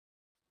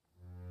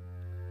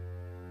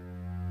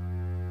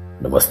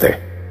Namaste.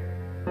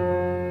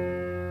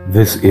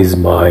 This is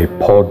my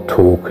pod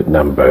talk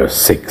number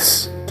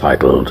 6,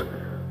 titled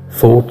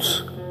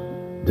Thoughts,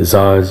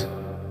 Desires,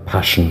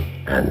 Passion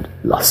and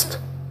Lust.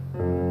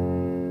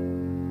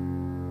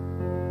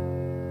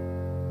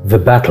 The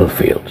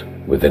battlefield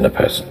within a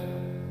person.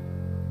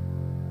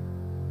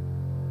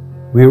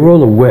 We are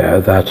all aware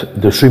that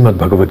the Srimad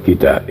Bhagavad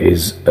Gita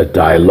is a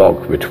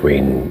dialogue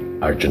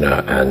between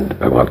Arjuna and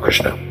Bhagavan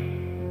Krishna.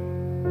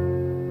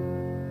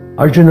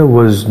 Arjuna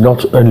was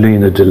not only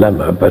in a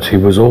dilemma, but he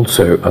was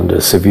also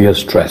under severe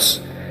stress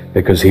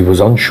because he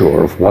was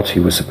unsure of what he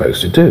was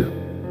supposed to do.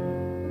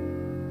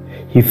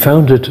 He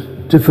found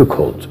it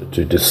difficult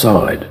to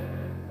decide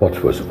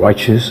what was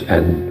righteous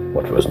and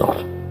what was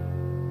not.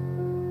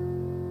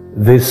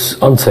 This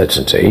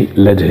uncertainty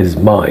led his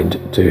mind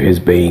to his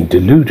being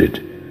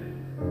deluded,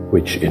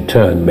 which in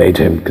turn made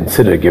him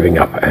consider giving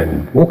up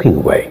and walking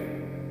away.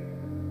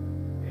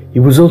 He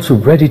was also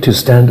ready to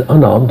stand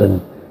unarmed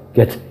and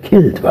get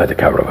killed by the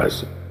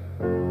Kauravas.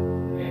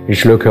 In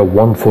Shloka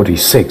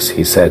 146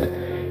 he said,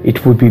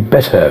 "It would be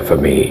better for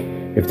me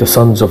if the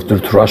sons of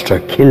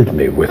Dhritarashtra killed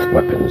me with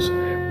weapons,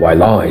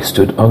 while I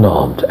stood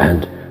unarmed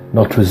and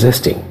not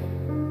resisting."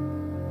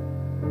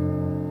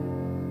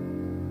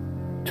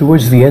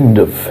 Towards the end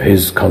of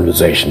his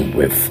conversation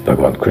with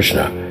Bhagavan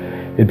Krishna,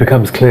 it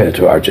becomes clear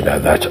to Arjuna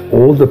that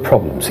all the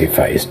problems he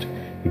faced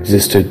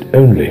existed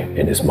only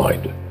in his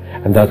mind,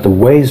 and that the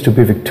ways to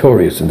be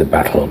victorious in the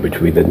battle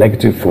between the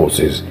negative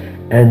forces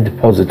and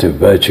positive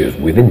virtues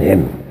within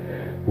him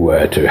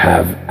were to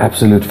have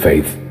absolute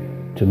faith,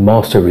 to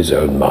master his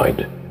own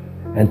mind,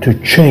 and to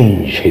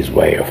change his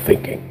way of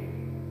thinking.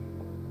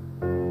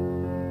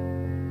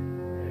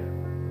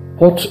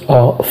 What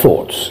are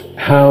thoughts?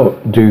 How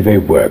do they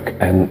work,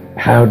 and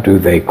how do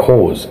they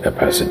cause a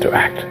person to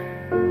act?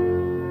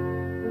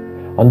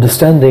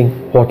 Understanding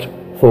what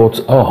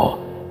thoughts are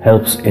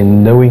helps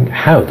in knowing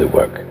how they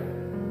work.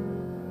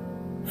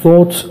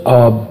 Thoughts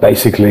are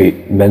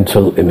basically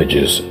mental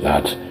images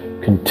that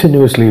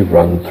continuously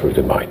run through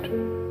the mind.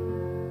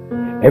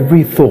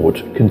 Every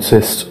thought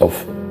consists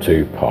of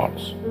two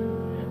parts.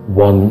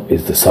 One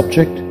is the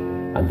subject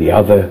and the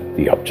other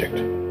the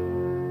object.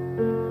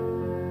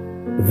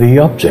 The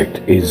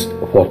object is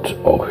what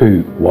or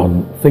who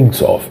one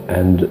thinks of,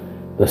 and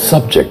the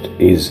subject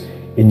is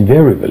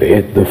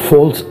invariably the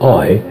false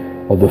I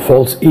or the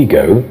false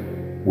ego,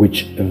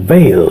 which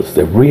veils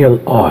the real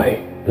I,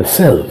 the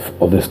self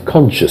or the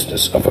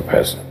consciousness of a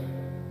person.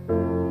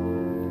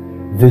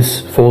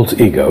 This false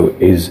ego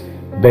is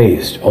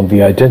based on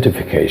the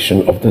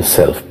identification of the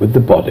self with the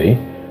body,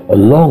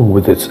 along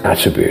with its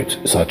attributes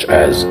such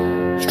as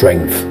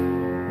strength,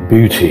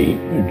 beauty,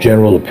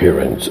 general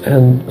appearance,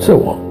 and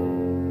so on.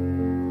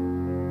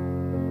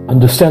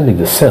 Understanding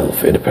the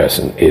self in a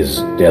person is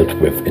dealt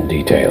with in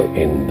detail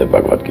in the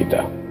Bhagavad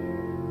Gita.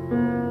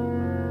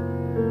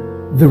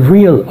 The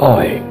real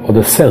I or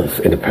the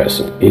self in a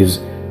person is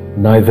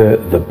neither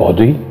the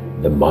body,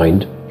 the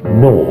mind,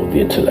 nor the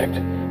intellect,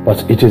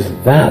 but it is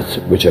that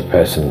which a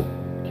person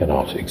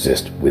cannot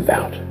exist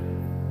without.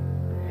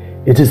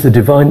 It is the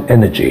divine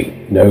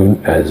energy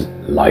known as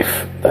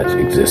life that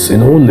exists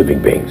in all living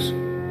beings,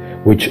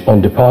 which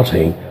on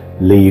departing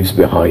leaves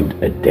behind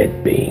a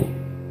dead being.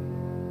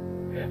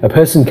 A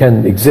person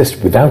can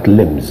exist without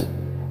limbs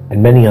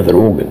and many other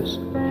organs,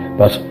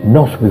 but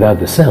not without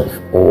the self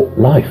or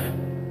life.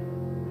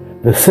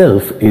 The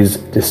self is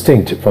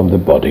distinct from the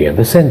body and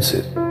the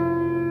senses.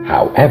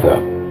 However,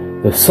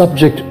 the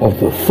subject of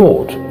the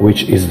thought,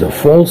 which is the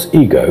false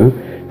ego,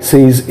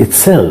 sees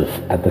itself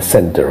at the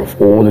center of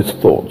all its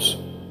thoughts.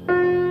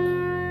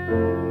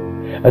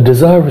 A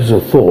desire is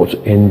a thought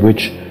in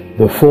which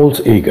the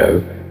false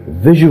ego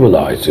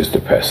visualizes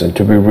the person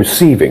to be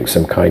receiving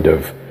some kind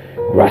of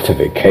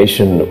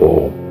gratification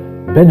or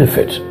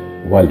benefit,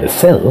 while the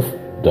self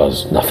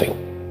does nothing.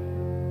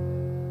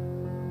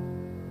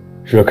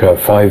 Shloka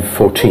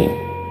 5:14.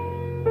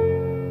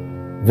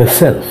 The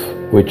self,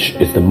 which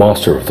is the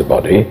master of the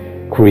body,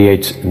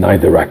 creates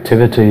neither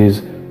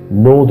activities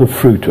nor the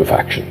fruit of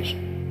actions.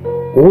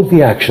 All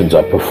the actions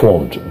are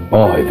performed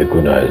by the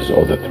gunas,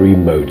 or the three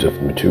modes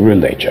of material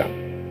nature.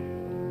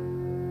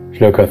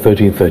 Shloka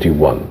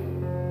 13:31.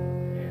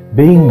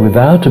 Being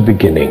without a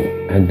beginning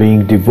and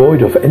being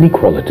devoid of any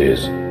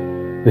qualities,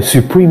 the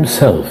Supreme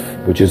Self,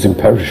 which is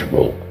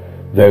imperishable,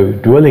 though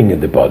dwelling in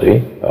the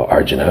body, or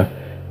Arjuna,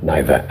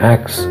 neither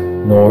acts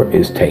nor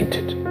is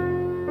tainted.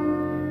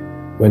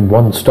 When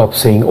one stops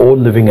seeing all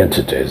living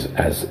entities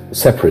as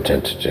separate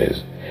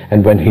entities,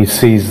 and when he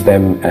sees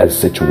them as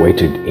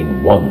situated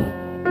in one,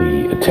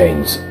 he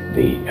attains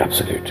the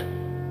Absolute.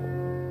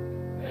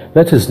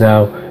 Let us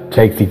now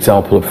take the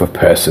example of a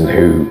person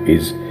who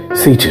is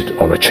seated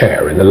on a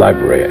chair in the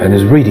library and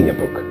is reading a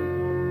book.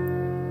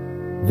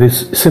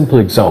 This simple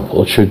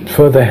example should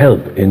further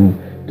help in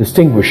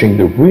distinguishing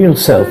the real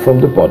self from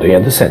the body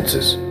and the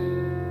senses.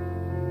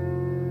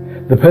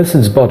 The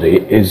person's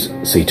body is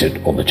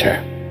seated on the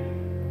chair,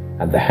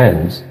 and the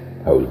hands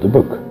hold the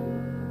book.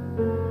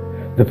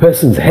 The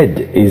person's head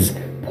is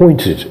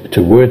pointed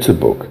towards the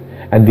book,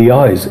 and the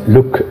eyes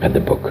look at the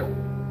book.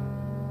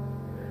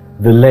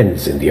 The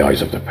lens in the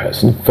eyes of the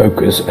person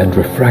focus and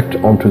refract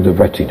onto the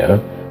retina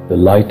the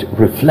light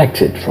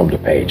reflected from the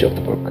page of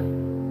the book.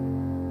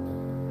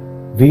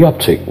 The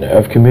optic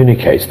nerve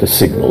communicates the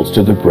signals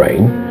to the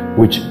brain,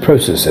 which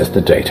processes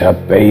the data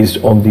based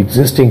on the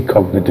existing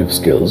cognitive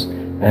skills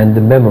and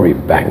the memory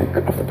bank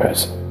of the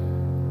person.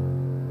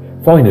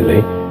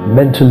 Finally,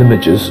 mental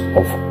images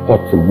of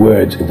what the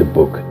words in the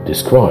book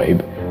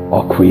describe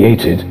are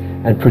created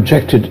and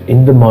projected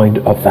in the mind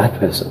of that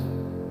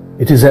person.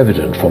 It is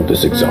evident from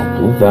this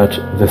example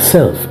that the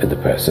self in the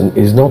person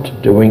is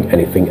not doing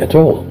anything at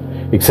all,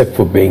 except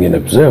for being an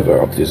observer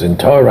of this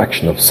entire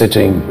action of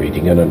sitting,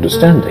 reading and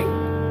understanding.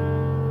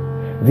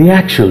 The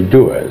actual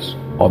doers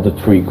are the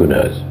three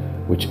gunas,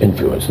 which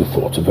influence the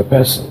thoughts of a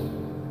person.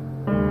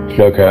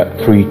 Shloka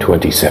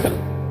 327.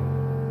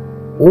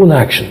 All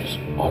actions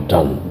are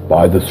done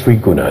by the three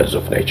gunas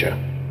of nature,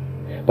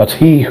 but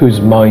he whose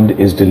mind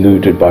is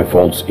deluded by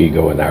false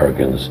ego and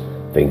arrogance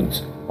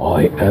thinks,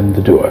 I am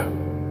the doer.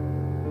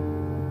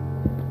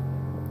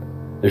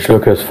 The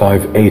shlokas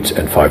 5.8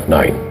 and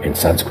 5.9 in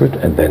Sanskrit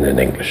and then in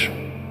English.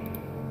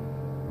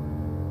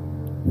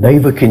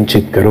 Naiva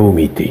kinchit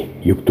karomiti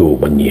yukto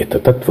manyeta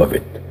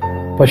tattvavit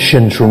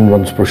pashyan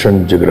shrunvan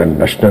sprshan jagran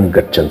nashnan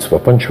gachan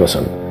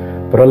svapanchvasan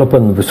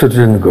pralapan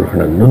visarjan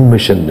gurhanan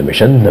nunmishan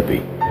nimishan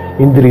napi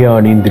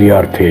indriyan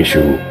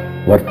indriyartheshu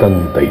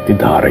vartantaiti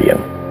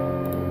dharayan.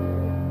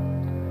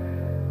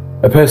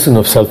 A person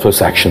of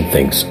selfless action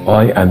thinks,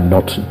 I am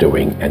not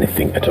doing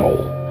anything at all,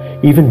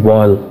 even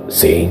while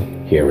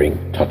seeing, hearing,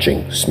 touching,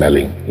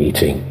 smelling,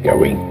 eating,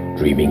 going,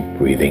 dreaming,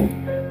 breathing,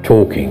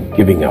 talking,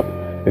 giving up,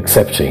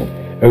 accepting,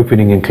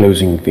 opening and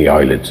closing the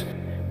eyelids,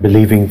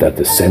 believing that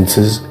the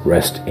senses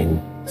rest in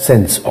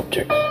sense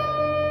objects.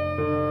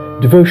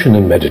 Devotion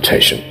and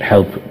meditation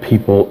help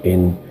people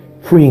in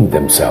freeing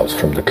themselves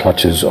from the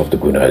clutches of the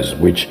gunas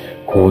which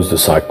cause the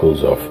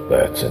cycles of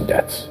births and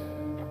deaths.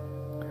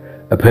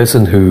 A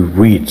person who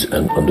reads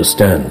and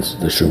understands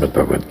the Srimad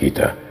Bhagavad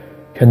Gita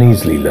can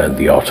easily learn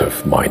the art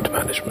of mind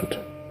management.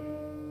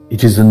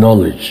 It is the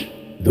knowledge,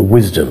 the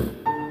wisdom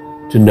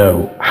to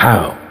know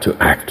how to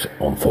act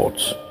on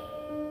thoughts.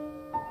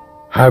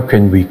 How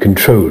can we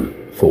control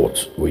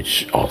thoughts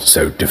which are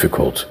so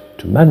difficult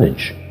to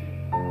manage?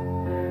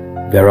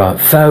 There are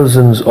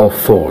thousands of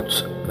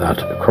thoughts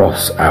that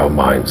cross our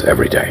minds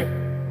every day.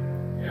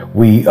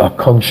 We are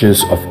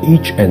conscious of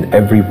each and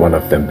every one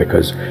of them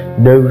because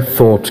no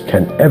thought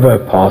can ever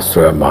pass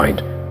through our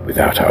mind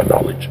without our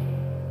knowledge.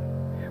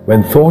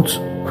 When thoughts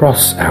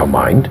cross our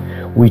mind,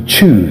 we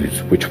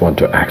choose which one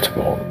to act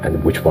upon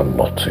and which one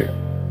not to.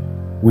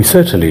 We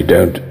certainly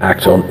don't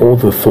act on all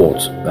the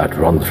thoughts that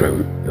run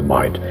through the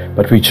mind,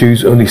 but we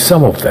choose only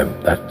some of them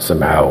that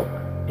somehow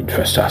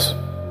interest us.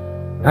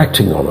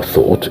 Acting on a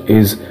thought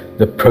is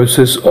the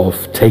process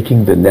of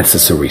taking the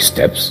necessary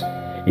steps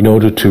in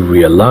order to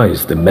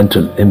realize the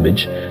mental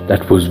image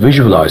that was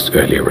visualized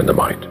earlier in the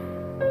mind.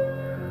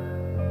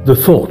 The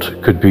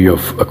thought could be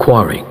of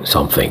acquiring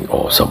something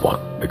or someone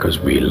because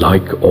we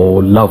like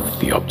or love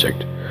the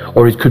object,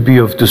 or it could be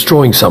of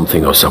destroying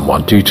something or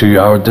someone due to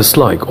our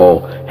dislike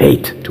or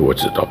hate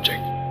towards that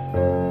object.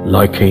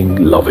 Liking,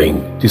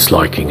 loving,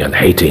 disliking and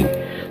hating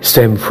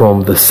stem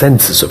from the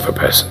senses of a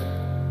person.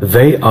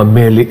 They are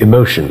merely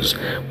emotions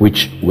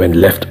which,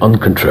 when left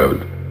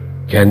uncontrolled,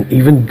 can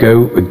even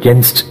go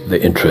against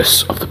the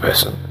interests of the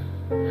person.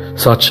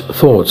 Such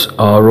thoughts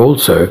are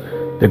also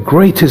the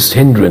greatest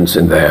hindrance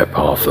in their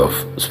path of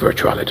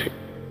spirituality.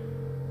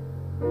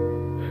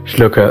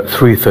 Shloka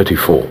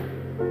 334.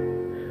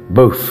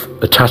 Both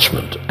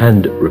attachment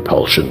and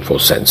repulsion for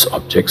sense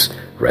objects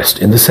rest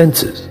in the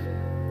senses.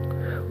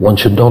 One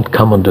should not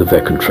come under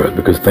their control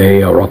because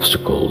they are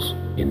obstacles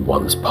in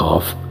one's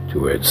path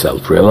towards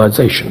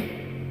self-realization.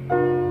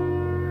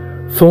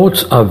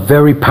 Thoughts are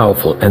very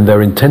powerful and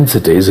their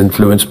intensity is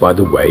influenced by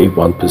the way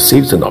one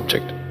perceives an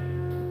object.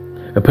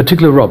 A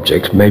particular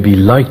object may be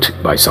liked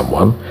by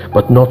someone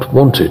but not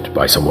wanted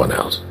by someone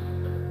else.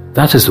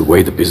 That is the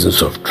way the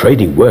business of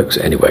trading works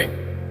anyway.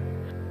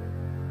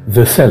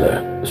 The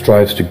seller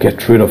strives to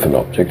get rid of an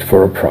object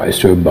for a price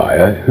to a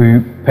buyer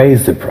who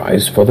pays the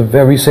price for the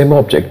very same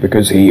object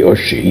because he or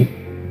she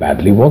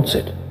badly wants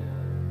it.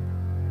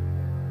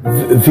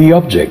 The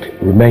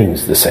object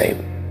remains the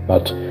same,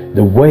 but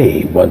the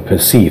way one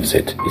perceives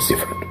it is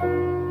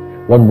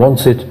different. One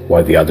wants it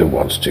while the other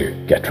wants to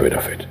get rid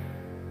of it.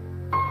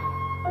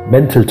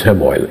 Mental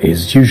turmoil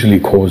is usually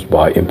caused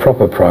by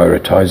improper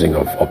prioritizing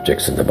of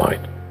objects in the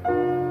mind.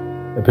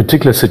 A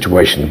particular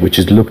situation which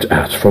is looked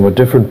at from a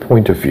different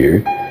point of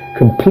view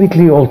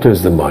completely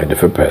alters the mind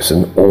of a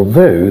person,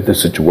 although the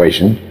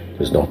situation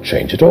does not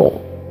change at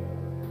all.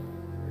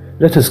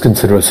 Let us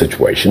consider a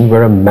situation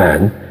where a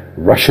man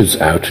rushes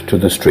out to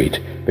the street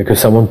because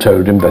someone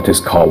told him that his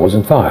car was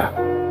on fire.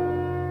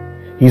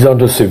 He's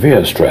under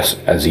severe stress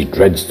as he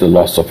dreads the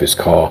loss of his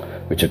car,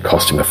 which had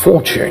cost him a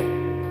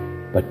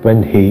fortune. But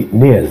when he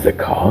nears the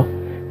car,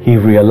 he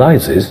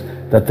realizes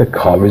that the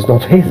car is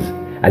not his,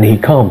 and he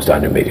calms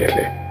down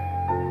immediately.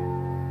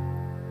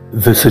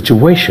 The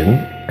situation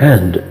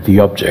and the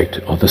object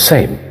are the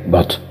same,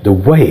 but the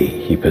way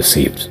he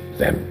perceived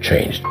them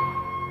changed,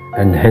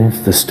 and hence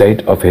the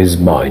state of his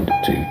mind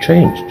too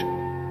changed.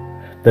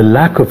 The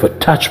lack of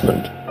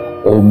attachment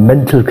or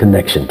mental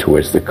connection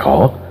towards the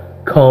car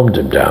calmed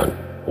him down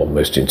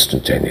almost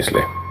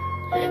instantaneously.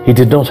 He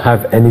did not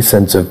have any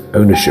sense of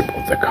ownership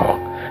of the car,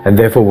 and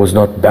therefore was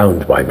not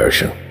bound by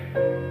motion.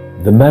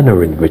 The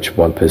manner in which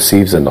one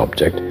perceives an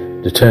object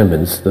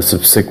determines the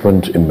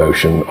subsequent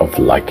emotion of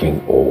liking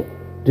or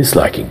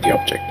disliking the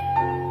object.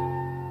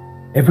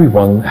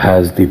 Everyone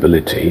has the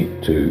ability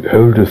to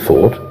hold a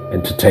thought,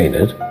 entertain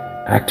it,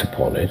 act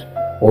upon it,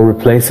 or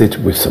replace it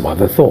with some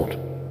other thought.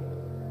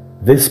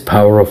 This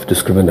power of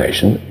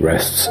discrimination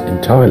rests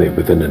entirely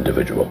with an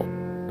individual,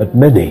 but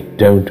many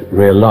don't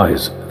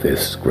realize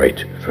this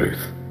great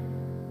truth.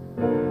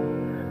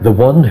 The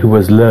one who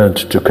has learned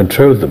to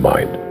control the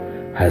mind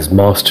has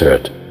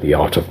mastered the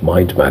art of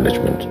mind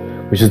management,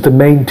 which is the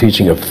main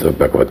teaching of the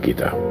Bhagavad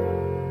Gita.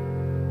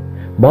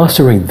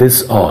 Mastering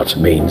this art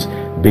means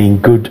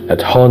being good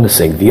at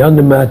harnessing the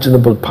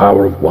unimaginable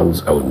power of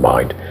one's own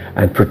mind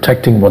and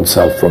protecting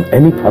oneself from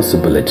any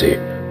possibility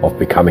of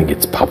becoming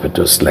its puppet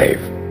or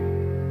slave.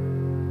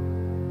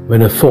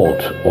 When a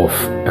thought of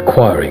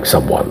acquiring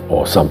someone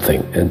or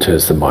something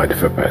enters the mind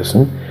of a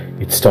person,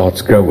 it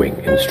starts growing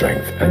in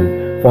strength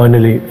and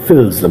finally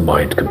fills the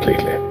mind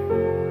completely.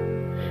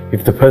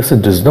 If the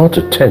person does not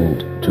attend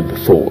to the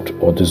thought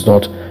or does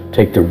not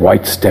take the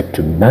right step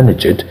to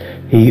manage it,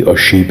 he or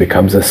she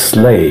becomes a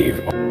slave.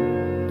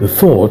 The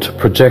thought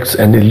projects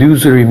an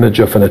illusory image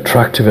of an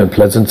attractive and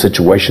pleasant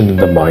situation in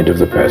the mind of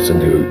the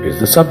person who is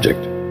the subject.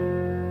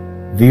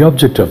 The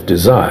object of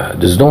desire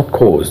does not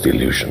cause the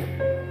illusion,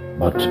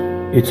 but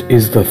it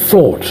is the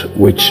thought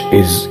which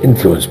is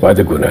influenced by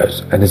the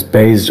gunas and is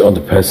based on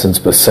the person's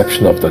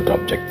perception of that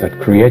object that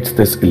creates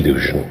this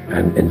illusion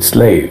and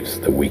enslaves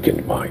the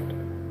weakened mind.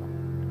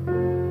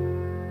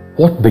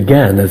 What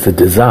began as a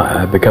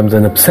desire becomes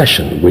an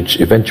obsession which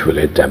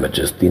eventually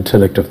damages the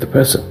intellect of the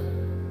person.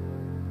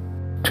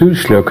 2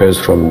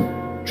 shlokas from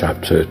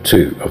chapter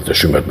 2 of the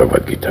Srimad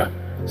Bhagavad Gita,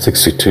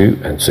 62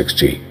 and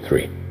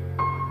 63.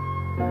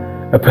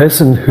 A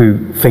person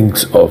who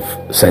thinks of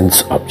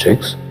sense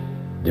objects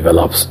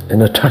develops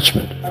an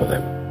attachment for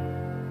them.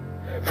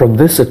 From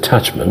this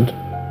attachment,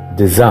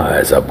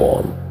 desires are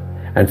born,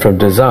 and from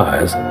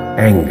desires,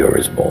 anger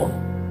is born.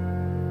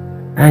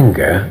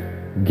 Anger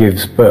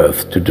gives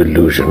birth to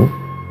delusion,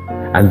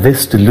 and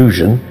this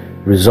delusion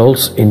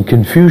results in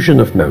confusion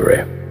of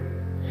memory.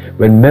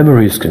 When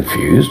memory is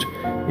confused,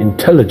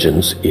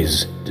 intelligence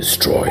is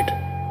destroyed,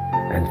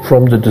 and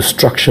from the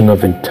destruction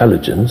of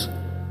intelligence,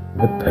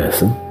 the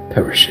person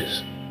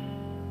perishes.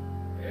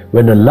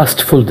 When a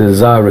lustful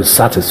desire is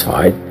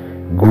satisfied,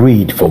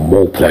 greed for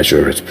more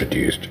pleasure is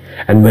produced,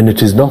 and when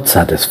it is not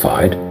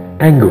satisfied,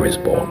 anger is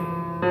born.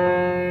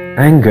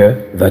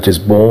 Anger that is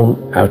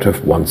born out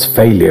of one's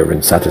failure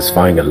in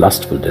satisfying a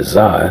lustful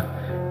desire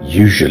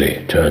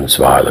usually turns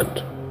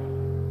violent.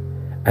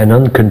 An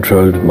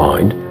uncontrolled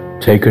mind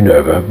taken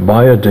over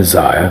by a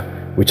desire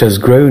which has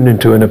grown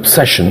into an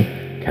obsession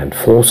can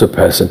force a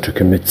person to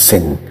commit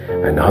sin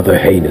and other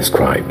heinous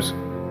crimes.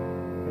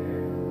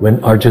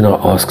 When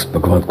Arjuna asks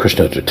Bhagavan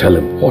Krishna to tell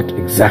him what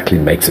exactly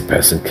makes a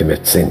person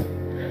commit sin,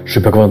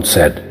 Sri Bhagavan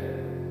said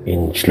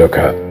in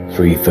Shloka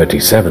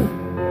 337,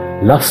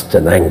 lust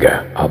and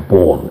anger are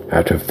born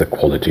out of the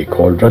quality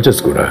called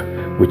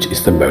Rajasguna, which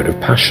is the mode of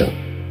passion.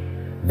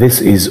 This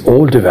is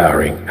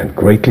all-devouring and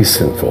greatly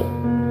sinful.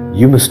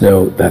 You must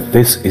know that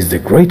this is the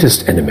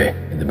greatest enemy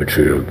in the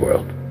material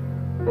world.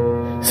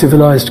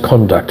 Civilized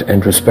conduct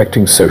and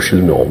respecting social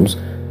norms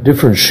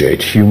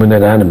differentiate human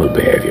and animal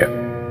behavior.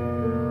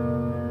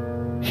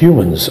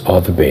 Humans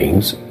are the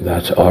beings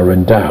that are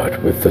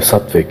endowed with the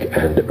sattvic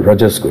and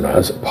rajas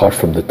gunas apart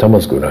from the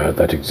tamas guna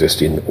that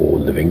exist in all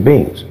living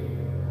beings.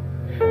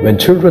 When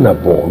children are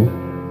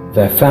born,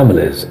 their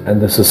families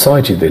and the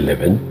society they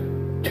live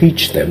in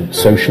teach them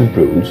social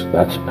rules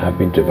that have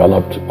been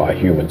developed by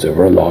humans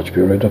over a large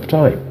period of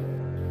time.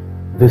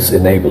 This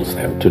enables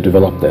them to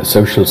develop their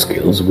social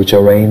skills, which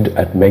are aimed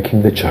at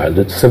making the child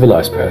a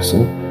civilized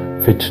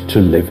person fit to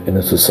live in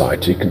a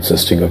society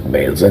consisting of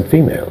males and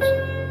females.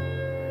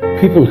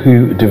 People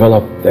who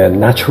develop their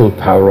natural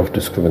power of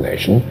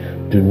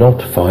discrimination do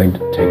not find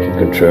taking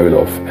control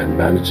of and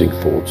managing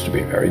thoughts to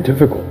be very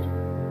difficult.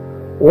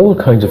 All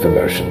kinds of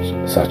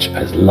emotions, such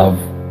as love,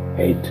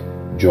 hate,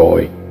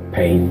 joy,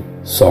 pain,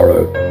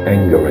 sorrow,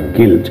 anger, and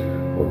guilt,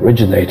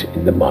 originate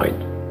in the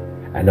mind,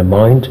 and a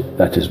mind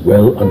that is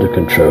well under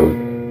control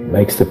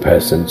makes the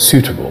person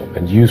suitable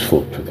and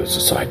useful to the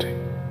society.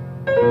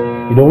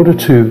 In order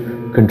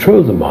to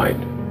control the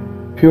mind,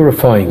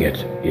 purifying it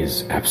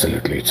is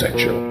absolutely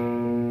essential.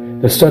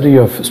 The study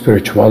of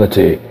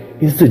spirituality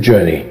is the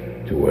journey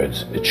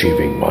towards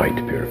achieving mind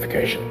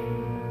purification.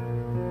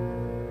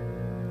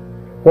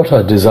 What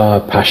are desire,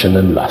 passion,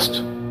 and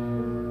lust?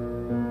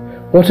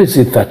 What is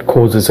it that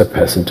causes a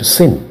person to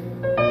sin?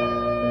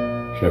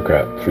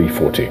 Shloka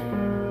 340.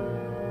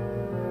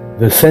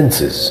 The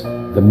senses,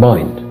 the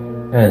mind,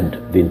 and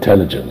the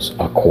intelligence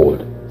are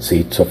called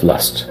seats of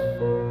lust.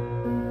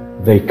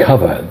 They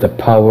cover the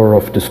power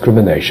of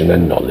discrimination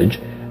and knowledge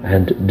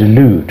and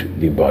delude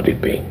the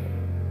embodied being.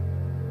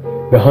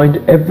 Behind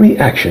every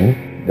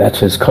action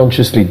that is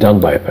consciously done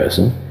by a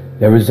person,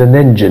 there is an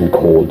engine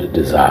called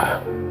desire.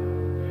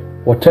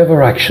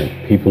 Whatever action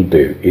people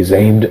do is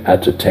aimed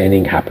at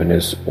attaining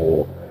happiness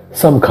or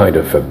some kind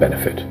of a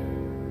benefit.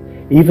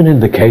 Even in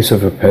the case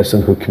of a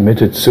person who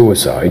committed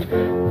suicide,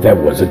 there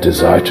was a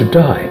desire to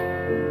die.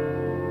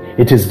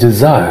 It is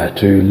desire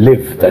to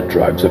live that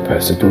drives a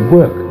person to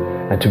work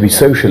and to be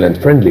social and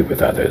friendly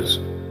with others.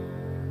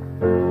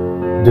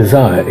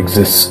 Desire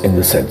exists in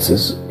the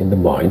senses, in the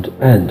mind,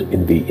 and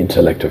in the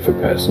intellect of a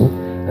person,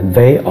 and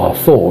they are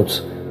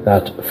thoughts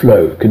that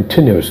flow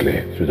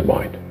continuously through the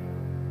mind.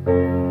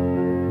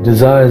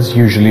 Desires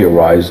usually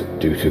arise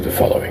due to the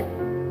following.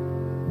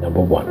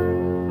 Number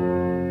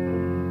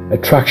 1.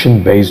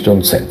 Attraction based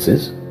on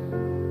senses,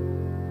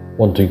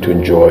 wanting to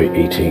enjoy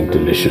eating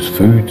delicious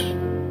foods,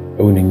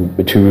 owning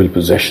material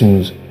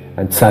possessions,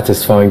 and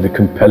satisfying the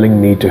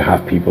compelling need to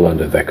have people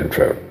under their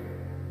control.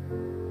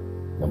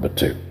 Number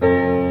 2.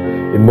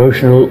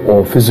 Emotional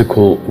or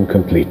physical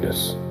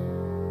incompleteness,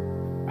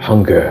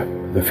 hunger,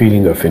 the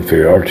feeling of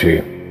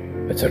inferiority,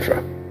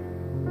 etc.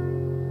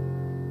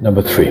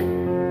 Number 3.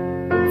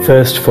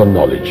 Thirst for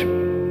knowledge,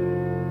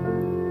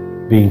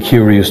 being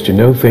curious to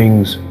know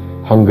things,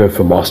 hunger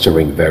for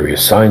mastering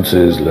various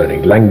sciences,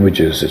 learning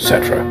languages,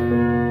 etc.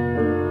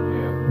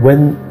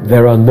 When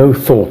there are no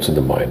thoughts in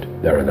the mind,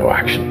 there are no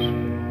actions.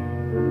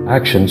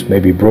 Actions may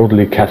be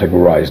broadly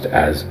categorized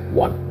as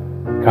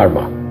 1.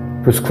 Karma,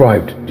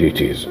 prescribed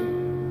duties.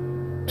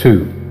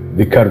 2.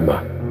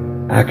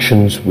 Vikarma,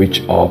 actions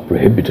which are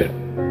prohibited.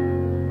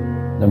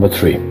 Number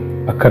 3.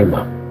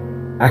 Akarma,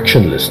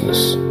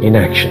 actionlessness,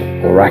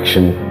 inaction, or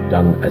action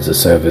done as a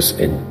service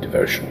in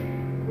devotion.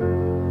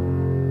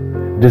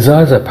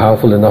 Desires are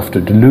powerful enough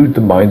to delude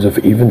the minds of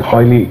even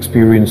highly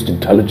experienced,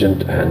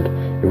 intelligent, and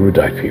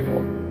erudite people.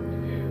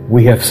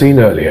 We have seen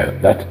earlier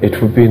that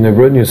it would be an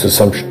erroneous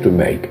assumption to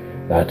make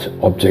that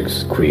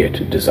objects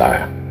create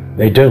desire.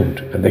 They don't,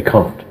 and they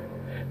can't.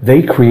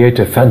 They create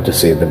a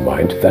fantasy in the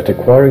mind that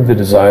acquiring the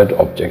desired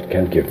object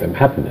can give them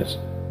happiness.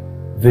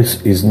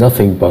 This is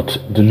nothing but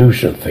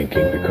delusional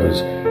thinking,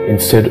 because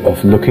instead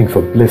of looking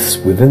for bliss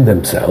within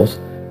themselves,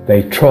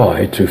 they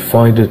try to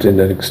find it in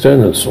an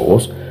external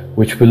source,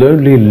 which will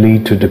only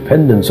lead to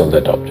dependence on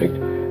that object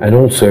and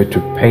also to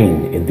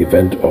pain in the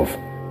event of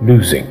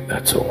losing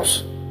that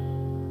source.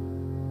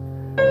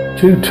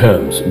 Two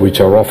terms which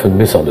are often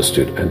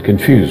misunderstood and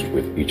confused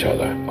with each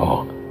other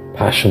are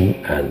passion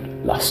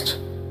and lust.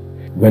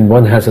 When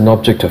one has an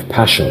object of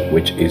passion,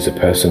 which is a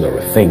person or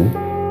a thing,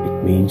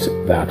 it means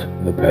that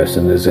the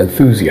person is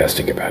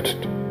enthusiastic about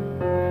it.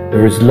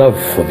 There is love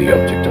for the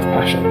object of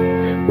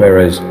passion,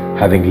 whereas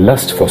having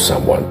lust for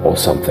someone or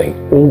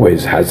something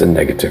always has a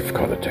negative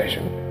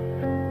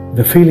connotation.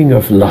 The feeling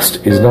of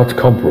lust is not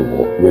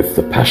comparable with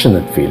the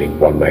passionate feeling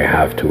one may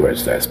have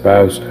towards their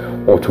spouse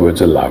or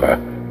towards a lover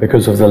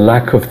because of the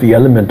lack of the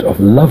element of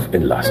love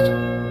in lust.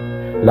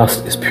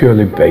 Lust is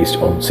purely based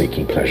on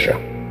seeking pleasure.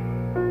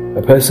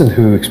 A person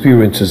who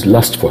experiences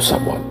lust for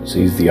someone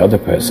sees the other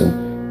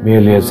person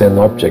merely as an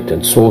object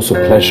and source of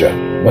pleasure,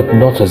 but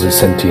not as a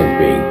sentient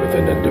being with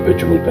an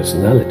individual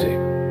personality.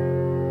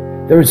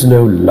 There is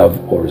no love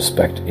or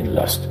respect in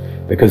lust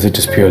because it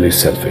is purely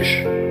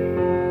selfish.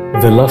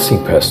 The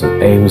lusting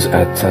person aims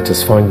at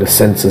satisfying the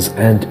senses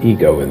and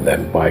ego in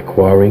them by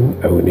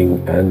acquiring,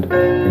 owning, and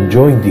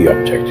enjoying the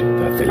object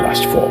that they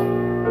lust for.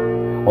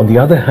 On the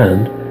other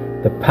hand,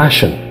 the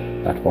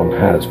passion that one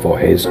has for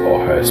his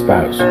or her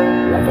spouse,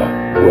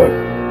 lover,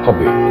 work,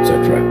 hobby,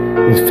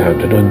 etc., is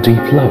founded on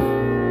deep love.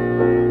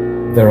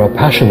 There are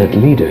passionate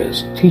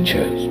leaders,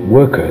 teachers,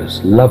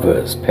 workers,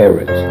 lovers,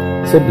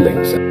 parents,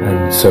 siblings,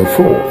 and so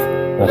forth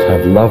that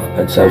have love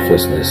and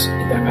selflessness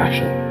in their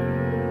passion.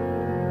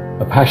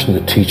 A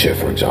passionate teacher,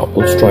 for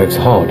example, strives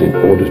hard in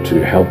order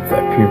to help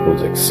their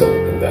pupils excel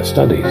in their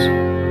studies.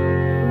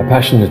 A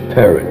passionate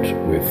parent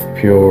with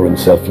pure and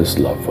selfless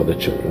love for their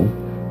children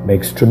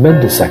makes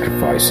tremendous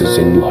sacrifices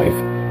in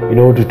life in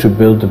order to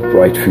build a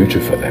bright future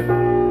for them.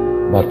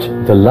 But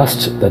the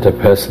lust that a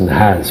person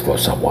has for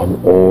someone,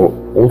 or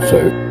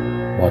also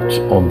but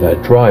on their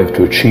drive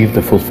to achieve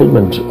the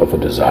fulfillment of a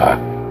desire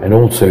and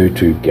also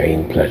to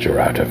gain pleasure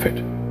out of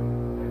it.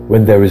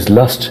 When there is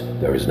lust,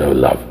 there is no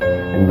love,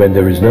 and when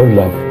there is no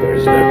love, there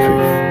is no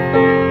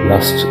truth.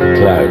 Lust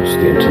clouds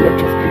the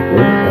intellect of people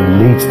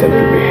and leads them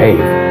to behave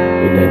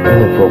in an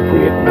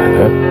inappropriate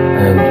manner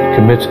and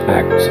commit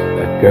acts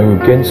that go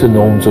against the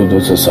norms of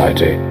the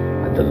society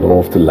and the law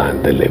of the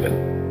land they live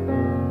in.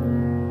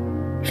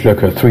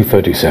 Shloka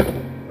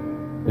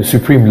 337. The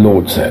Supreme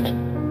Lord said,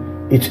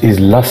 "It is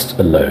lust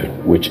alone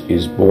which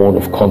is born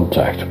of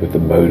contact with the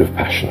mode of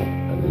passion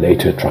and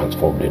later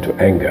transformed into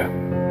anger.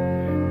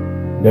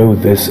 Know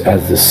this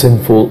as the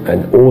sinful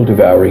and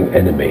all-devouring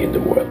enemy in the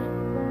world.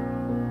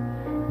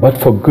 But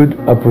for good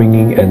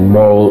upbringing and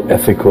moral,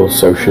 ethical,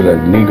 social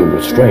and legal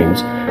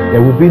restraints,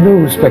 there would be no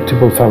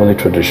respectable family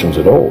traditions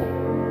at all.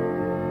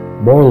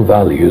 Moral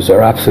values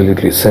are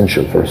absolutely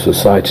essential for a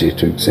society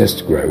to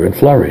exist, grow, and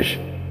flourish.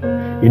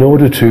 In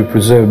order to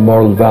preserve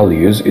moral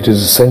values, it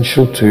is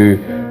essential to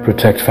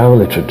protect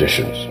family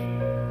traditions.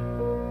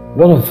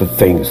 One of the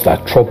things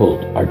that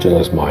troubled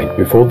Arjuna's mind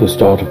before the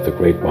start of the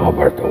great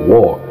Mahabharata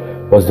war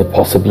was the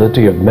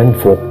possibility of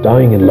menfolk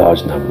dying in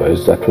large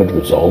numbers that would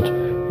result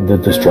in the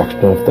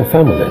destruction of their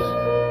families.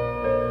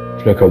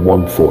 Shloka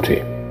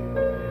 140.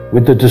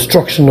 With the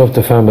destruction of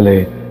the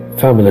family,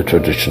 family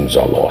traditions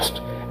are lost,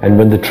 and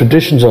when the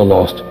traditions are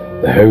lost,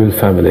 the whole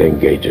family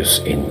engages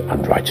in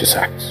unrighteous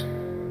acts.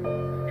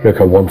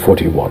 Shloka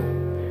 141.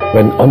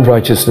 When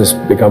unrighteousness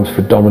becomes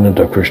predominant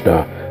of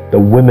Krishna, the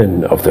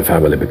women of the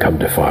family become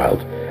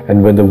defiled,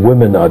 and when the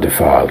women are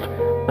defiled,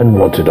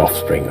 unwanted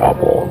offspring are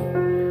born.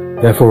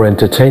 Therefore,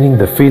 entertaining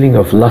the feeling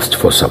of lust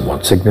for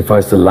someone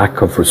signifies the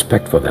lack of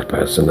respect for that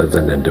person as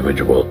an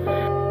individual,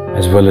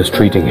 as well as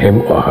treating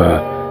him or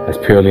her as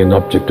purely an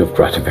object of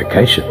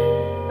gratification.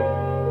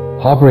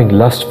 Harboring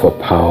lust for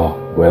power,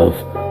 wealth,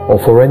 or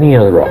for any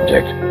other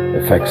object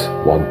affects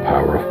one's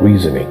power of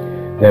reasoning,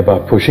 thereby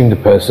pushing the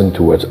person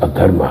towards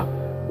adharma,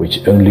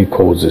 which only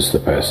causes the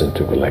person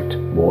to collect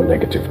more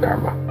negative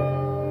karma.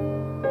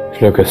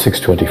 Shloka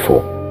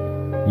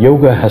 624.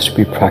 Yoga has to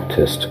be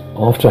practiced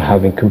after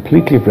having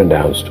completely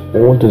renounced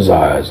all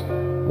desires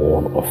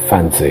born of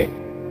fancy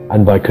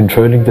and by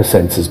controlling the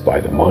senses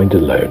by the mind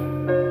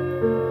alone.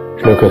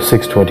 Shloka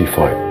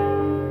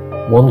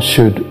 625. One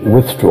should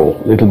withdraw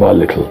little by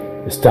little,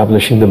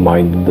 establishing the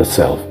mind in the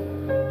self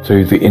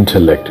through the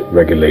intellect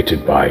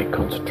regulated by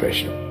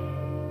concentration.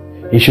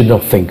 He should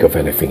not think of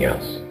anything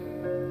else.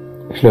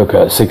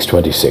 Shloka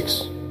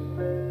 626.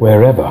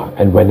 Wherever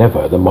and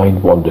whenever the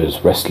mind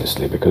wanders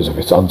restlessly because of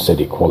its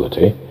unsteady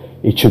quality,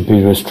 it should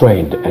be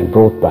restrained and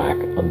brought back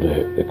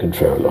under the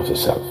control of the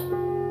self.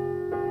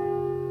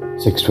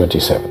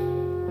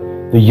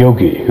 627. The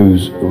yogi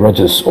whose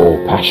rajas or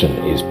passion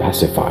is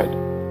pacified,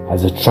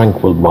 has a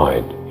tranquil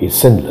mind, is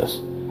sinless,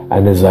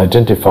 and is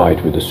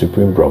identified with the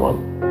Supreme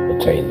Brahman,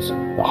 attains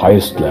the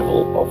highest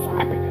level of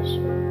happiness.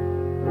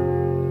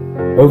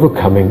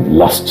 Overcoming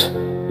lust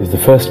is the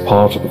first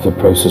part of the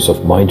process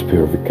of mind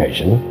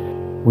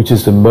purification, which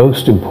is the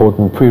most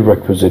important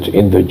prerequisite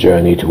in the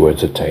journey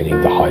towards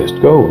attaining the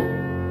highest goal.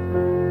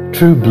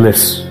 True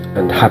bliss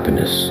and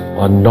happiness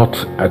are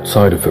not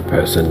outside of a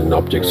person and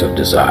objects of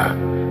desire,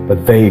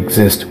 but they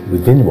exist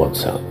within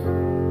oneself.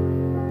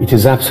 It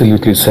is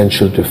absolutely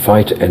essential to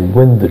fight and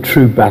win the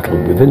true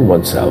battle within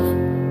oneself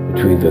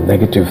between the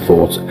negative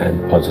thoughts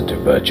and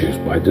positive virtues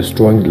by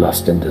destroying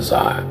lust and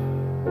desire.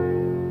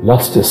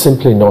 Lust is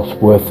simply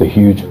not worth the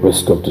huge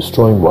risk of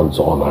destroying one's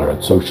honor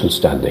and social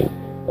standing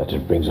that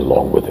it brings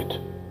along with it.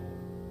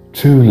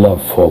 True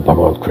love for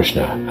Bhagavan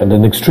Krishna and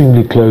an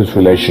extremely close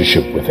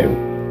relationship with him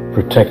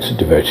protect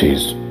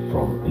devotees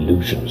from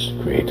illusions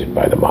created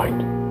by the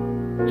mind.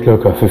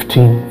 Shloka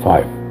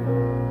 15.5.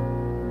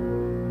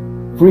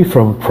 Free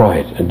from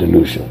pride and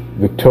delusion,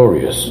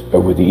 victorious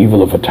over the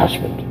evil of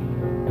attachment,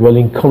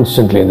 dwelling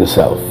constantly in the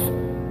self,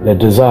 their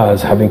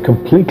desires having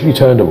completely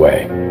turned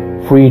away,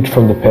 freed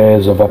from the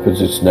pairs of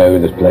opposites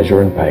known as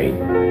pleasure and pain,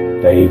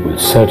 they will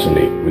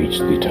certainly reach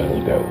the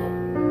eternal goal.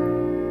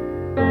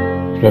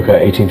 Shloka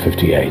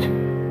 1858.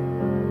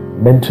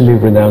 Mentally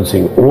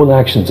renouncing all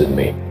actions in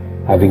me,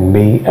 having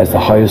me as the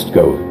highest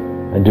goal,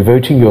 and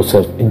devoting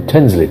yourself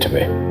intensely to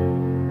me,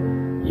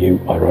 you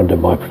are under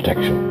my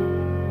protection.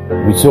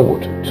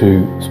 Resort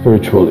to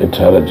spiritual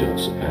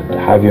intelligence and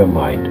have your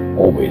mind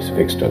always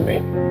fixed on me.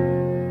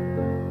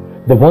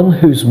 The one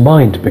whose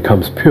mind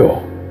becomes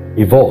pure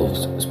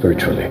evolves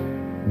spiritually,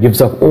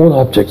 gives up all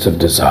objects of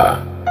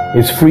desire,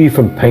 is free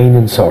from pain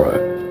and sorrow,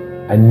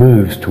 and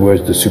moves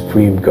towards the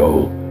supreme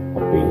goal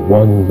of being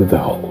one with the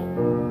whole.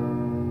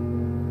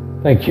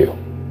 Thank you.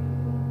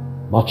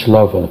 Much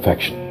love and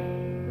affection.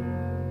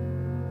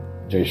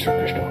 Jai Shri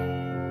Krishna.